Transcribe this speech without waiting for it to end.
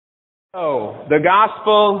Oh, the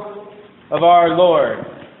gospel of our Lord,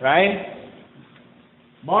 right?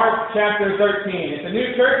 Mark chapter 13. It's a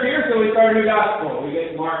new church here, so we start a new gospel. We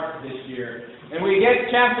get Mark this year. And we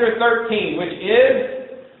get chapter 13, which is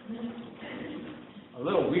a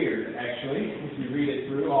little weird, actually, if you read it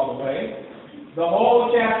through all the way. The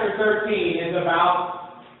whole chapter 13 is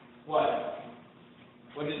about what?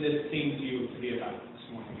 What did this seem to you to be about this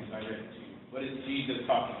morning as I read it to you? What is Jesus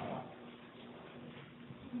talking about?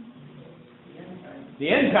 The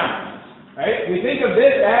end times, right? We think of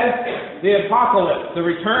this as the apocalypse, the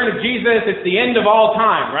return of Jesus. It's the end of all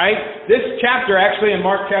time, right? This chapter, actually, in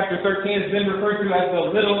Mark chapter 13, has been referred to as the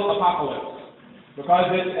little apocalypse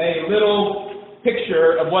because it's a little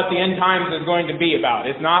picture of what the end times is going to be about.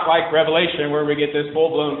 It's not like Revelation where we get this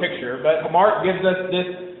full-blown picture, but Mark gives us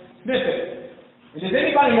this snippet. And does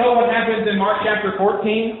anybody know what happens in Mark chapter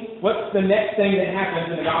 14? What's the next thing that happens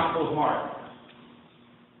in the Gospel of Mark?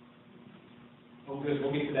 Oh, good.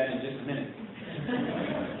 We'll get to that in just a minute.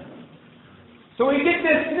 So we get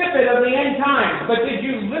this snippet of the end times. But did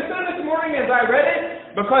you listen this morning as I read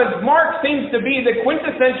it? Because Mark seems to be the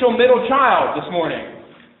quintessential middle child this morning.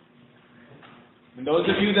 And those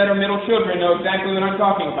of you that are middle children know exactly what I'm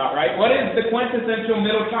talking about, right? What does the quintessential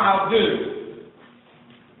middle child do?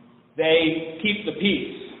 They keep the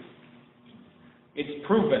peace. It's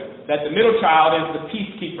proven that the middle child is the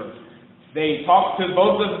peacekeeper. They talk to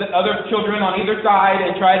both of the other children on either side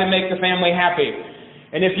and try to make the family happy.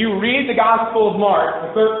 And if you read the Gospel of Mark,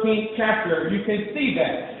 the 13th chapter, you can see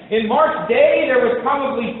that. In Mark's day, there was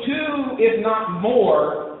probably two, if not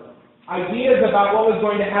more, ideas about what was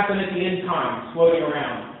going to happen at the end times floating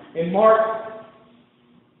around. And Mark,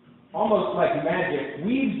 almost like magic,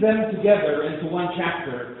 weaves them together into one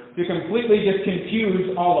chapter to completely just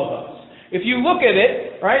confuse all of us. If you look at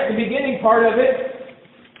it, right, the beginning part of it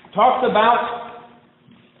talks about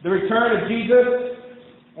the return of Jesus,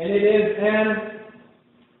 and it is an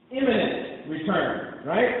imminent return,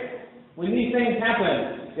 right? When these things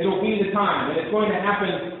happen, it'll be the time, and it's going to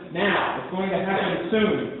happen now. It's going to happen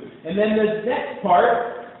soon. And then the next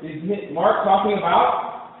part is Mark talking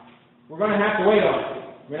about we're going to have to wait on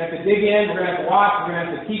it. We're going to have to dig in, we're going to have to watch, we're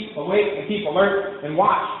going to have to keep awake and keep alert and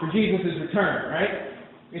watch for Jesus' return, right?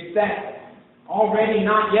 It's that already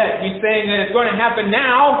not yet. He's saying that it's going to happen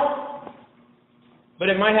now, but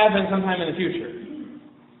it might happen sometime in the future.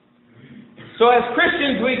 So as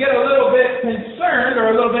Christians, we get a little bit concerned or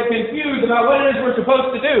a little bit confused about what it is we're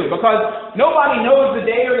supposed to do, because nobody knows the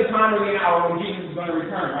day or the time or the hour when Jesus is going to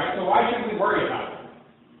return, right? So why should we worry about it?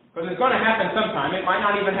 Because it's going to happen sometime. It might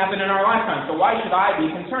not even happen in our lifetime, so why should I be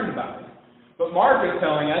concerned about it? But Mark is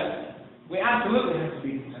telling us we absolutely have to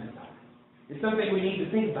be concerned about it. It's something we need to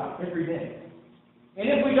think about every day. And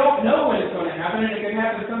if we don't know when it's going to happen, and it can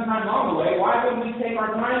happen sometime along the way, why would we take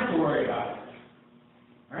our time to worry about it?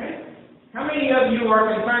 Right? How many of you are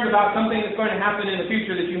concerned about something that's going to happen in the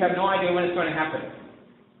future that you have no idea when it's going to happen?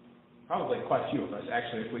 Probably quite a few of us,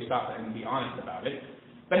 actually, if we stop and be honest about it.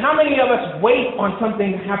 But how many of us wait on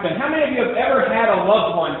something to happen? How many of you have ever had a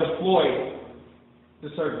loved one deployed to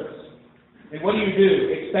service? And what do?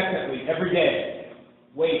 Expectantly, every day,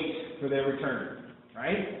 wait for their return,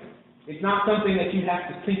 right? It's not something that you have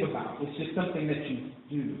to think about. It's just something that you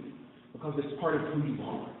do because it's part of who you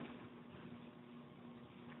are.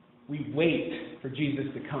 We wait for Jesus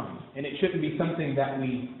to come, and it shouldn't be something that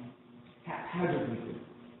we haphazardly do,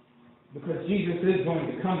 because Jesus is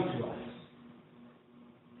going to come to us.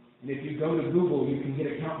 And if you go to Google, you can get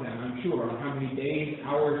a countdown, I'm sure, on how many days,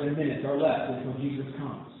 hours, and minutes are left until Jesus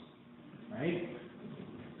comes. Right?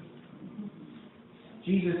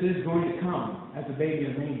 Jesus is going to come as a baby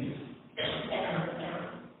in a manger.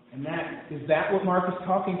 And is that what Mark is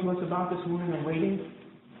talking to us about this morning on waiting?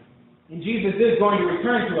 And Jesus is going to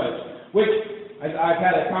return to us, which, as I've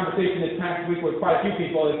had a conversation this past week with quite a few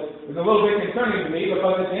people, is a little bit concerning to me,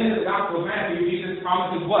 because at the end of the Gospel of Matthew, Jesus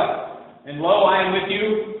promises what? And lo, I am with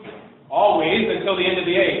you always until the end of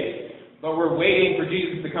the age. But we're waiting for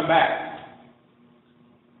Jesus to come back.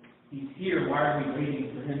 He's here. Why are we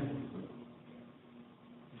waiting for him?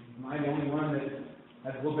 Am I the only one that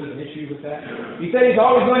has a little bit of an issue with that? He said he's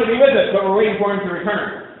always going to be with us, but we're waiting for him to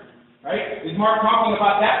return. Right? Is Mark talking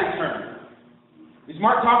about that return? Is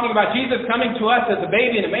Mark talking about Jesus coming to us as a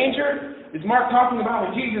baby in a manger? Is Mark talking about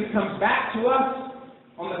when Jesus comes back to us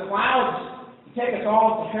on the clouds to take us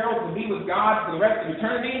all to herald to be with God for the rest of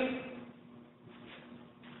eternity?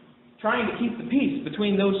 Trying to keep the peace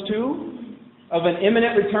between those two of an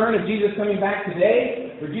imminent return of Jesus coming back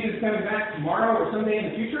today, or Jesus coming back tomorrow, or someday in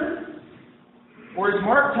the future? Or is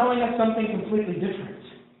Mark telling us something completely different?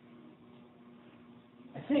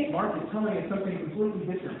 I think Mark is telling us something completely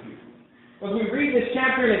different here. As we read this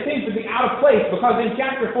chapter, and it seems to be out of place, because in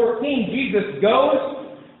chapter 14, Jesus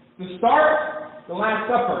goes to start the Last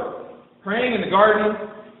Supper, praying in the garden,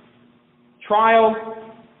 trial,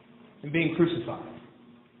 and being crucified.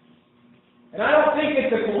 And I don't think it's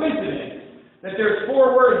a coincidence that there's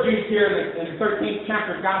 4 words used here in the 13th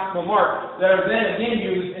chapter of the Gospel of Mark that are then again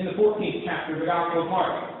used in the 14th chapter of the Gospel of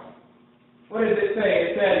Mark. What does it say?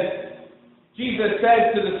 It says, Jesus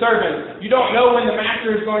says to the servants, "You don't know when the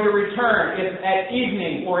master is going to return. It's at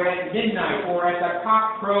evening, or at midnight, or at the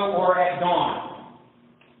cock crow, or at dawn."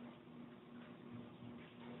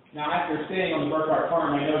 Now, after staying on the Burkhart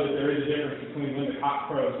farm, I know that there is a difference between when the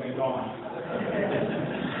cock crows and dawn.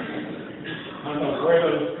 I don't know where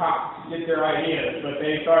those cocks get their ideas, but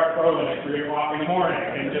they start crowing at 3 o'clock in the morning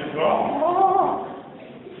and just go, "Oh."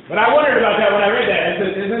 But I wondered about that when I read that. It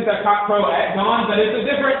says, isn't the cock crow at dawn? But it's a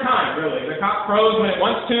different time, really. The cock crows when it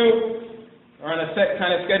wants to, or on a set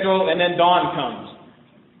kind of schedule, and then dawn comes.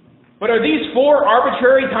 But are these 4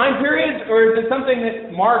 arbitrary time periods, or is it something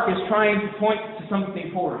that Mark is trying to point to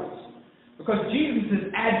something for us? Because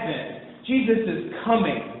Jesus' advent, Jesus'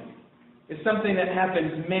 coming, is something that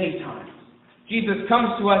happens many times. Jesus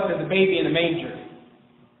comes to us as a baby in a manger.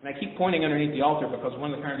 And I keep pointing underneath the altar because one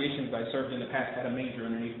of the congregations I served in the past had a manger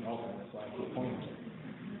underneath the altar. That's why I keep pointing.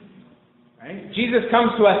 Right? Jesus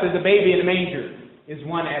comes to us as a baby in a manger is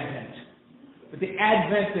one advent. But the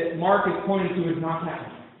advent that Mark is pointing to is not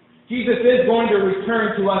happening. Jesus is going to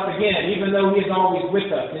return to us again, even though He is always with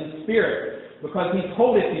us in spirit, because He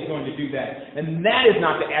told us He's going to do that. And that is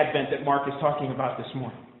not the advent that Mark is talking about this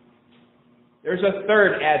morning. There's a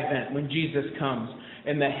third advent when Jesus comes.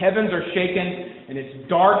 And the heavens are shaken, and it's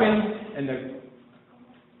darkened, and the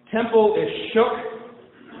temple is shook,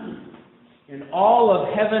 and all of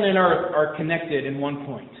heaven and earth are connected in one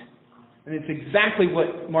point. And it's exactly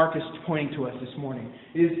what Mark is pointing to us this morning.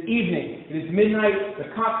 It is evening, it is midnight, the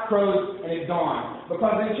cock crows, and it's dawn.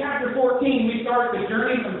 Because in chapter 14, we start the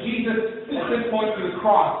journey from Jesus at this point to the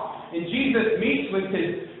cross. And Jesus meets with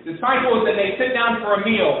His disciples, and they sit down for a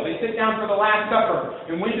meal. They sit down for the Last Supper.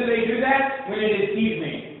 And when do they do that? When it is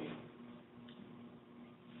evening.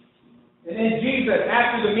 And then Jesus,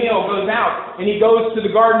 after the meal, goes out, and He goes to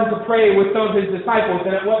the garden to pray with some of His disciples.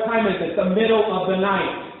 And at what time is it? The middle of the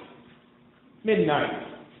night. Midnight.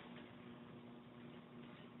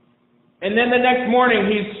 And then the next morning,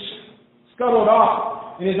 He's scuttled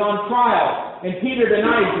off and is on trial. And Peter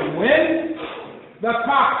denies Him. When? The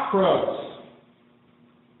cock crows.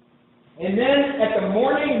 And then at the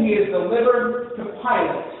morning, He is delivered to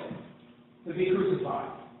Pilate to be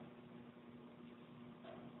crucified.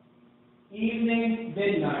 Evening,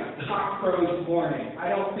 midnight, cock crows, morning. I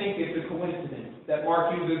don't think it's a coincidence that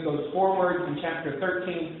Mark uses those 4 words in chapter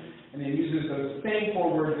 13 and then uses those same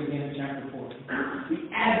 4 words again in chapter 14. The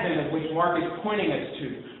advent of which Mark is pointing us to,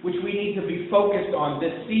 which we need to be focused on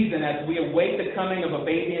this season as we await the coming of a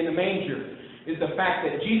baby in the manger, is the fact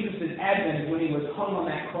that Jesus' advent is when He was hung on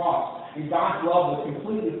that cross. And God's love was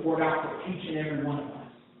completely poured out for each and every one of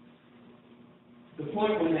us. The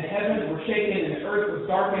point when the heavens were shaken and the earth was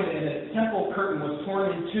darkened and the temple curtain was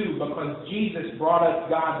torn in two because Jesus brought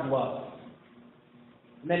us God's love.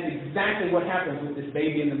 And that's exactly what happens with this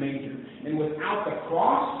baby in the manger. And without the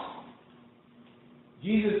cross,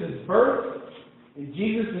 Jesus' birth and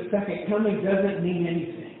Jesus' second coming doesn't mean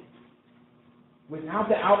anything. Without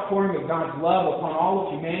the outpouring of God's love upon all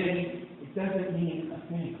of humanity, it doesn't mean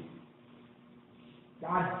a thing.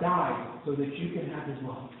 God died so that you can have His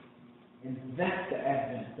love. And that's the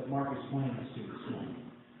advent that Mark is pointing us to this morning.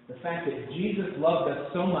 The fact that Jesus loved us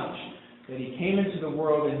so much that He came into the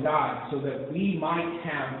world and died so that we might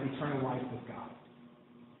have eternal life with God.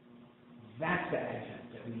 That's the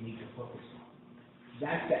advent that we need to focus on.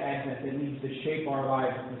 That's the advent that needs to shape our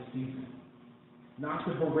lives this season. Not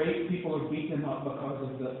to berate people or beat them up because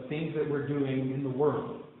of the things that we're doing in the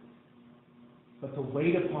world, but to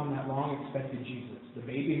wait upon that long-expected Jesus, the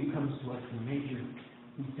baby who comes to us in the manger,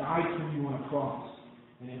 who died for you on a cross,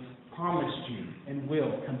 and has promised you and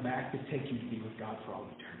will come back to take you to be with God for all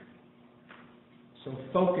eternity. So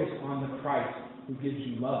focus on the Christ who gives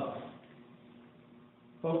you love.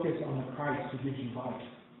 Focus on the Christ who gives you life.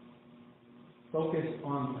 Focus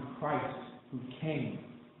on the Christ who came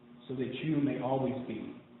so that you may always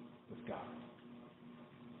be with God.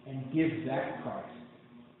 And give that Christ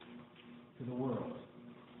to the world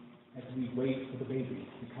as we wait for the baby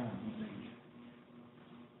to come in the manger.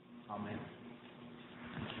 Amen.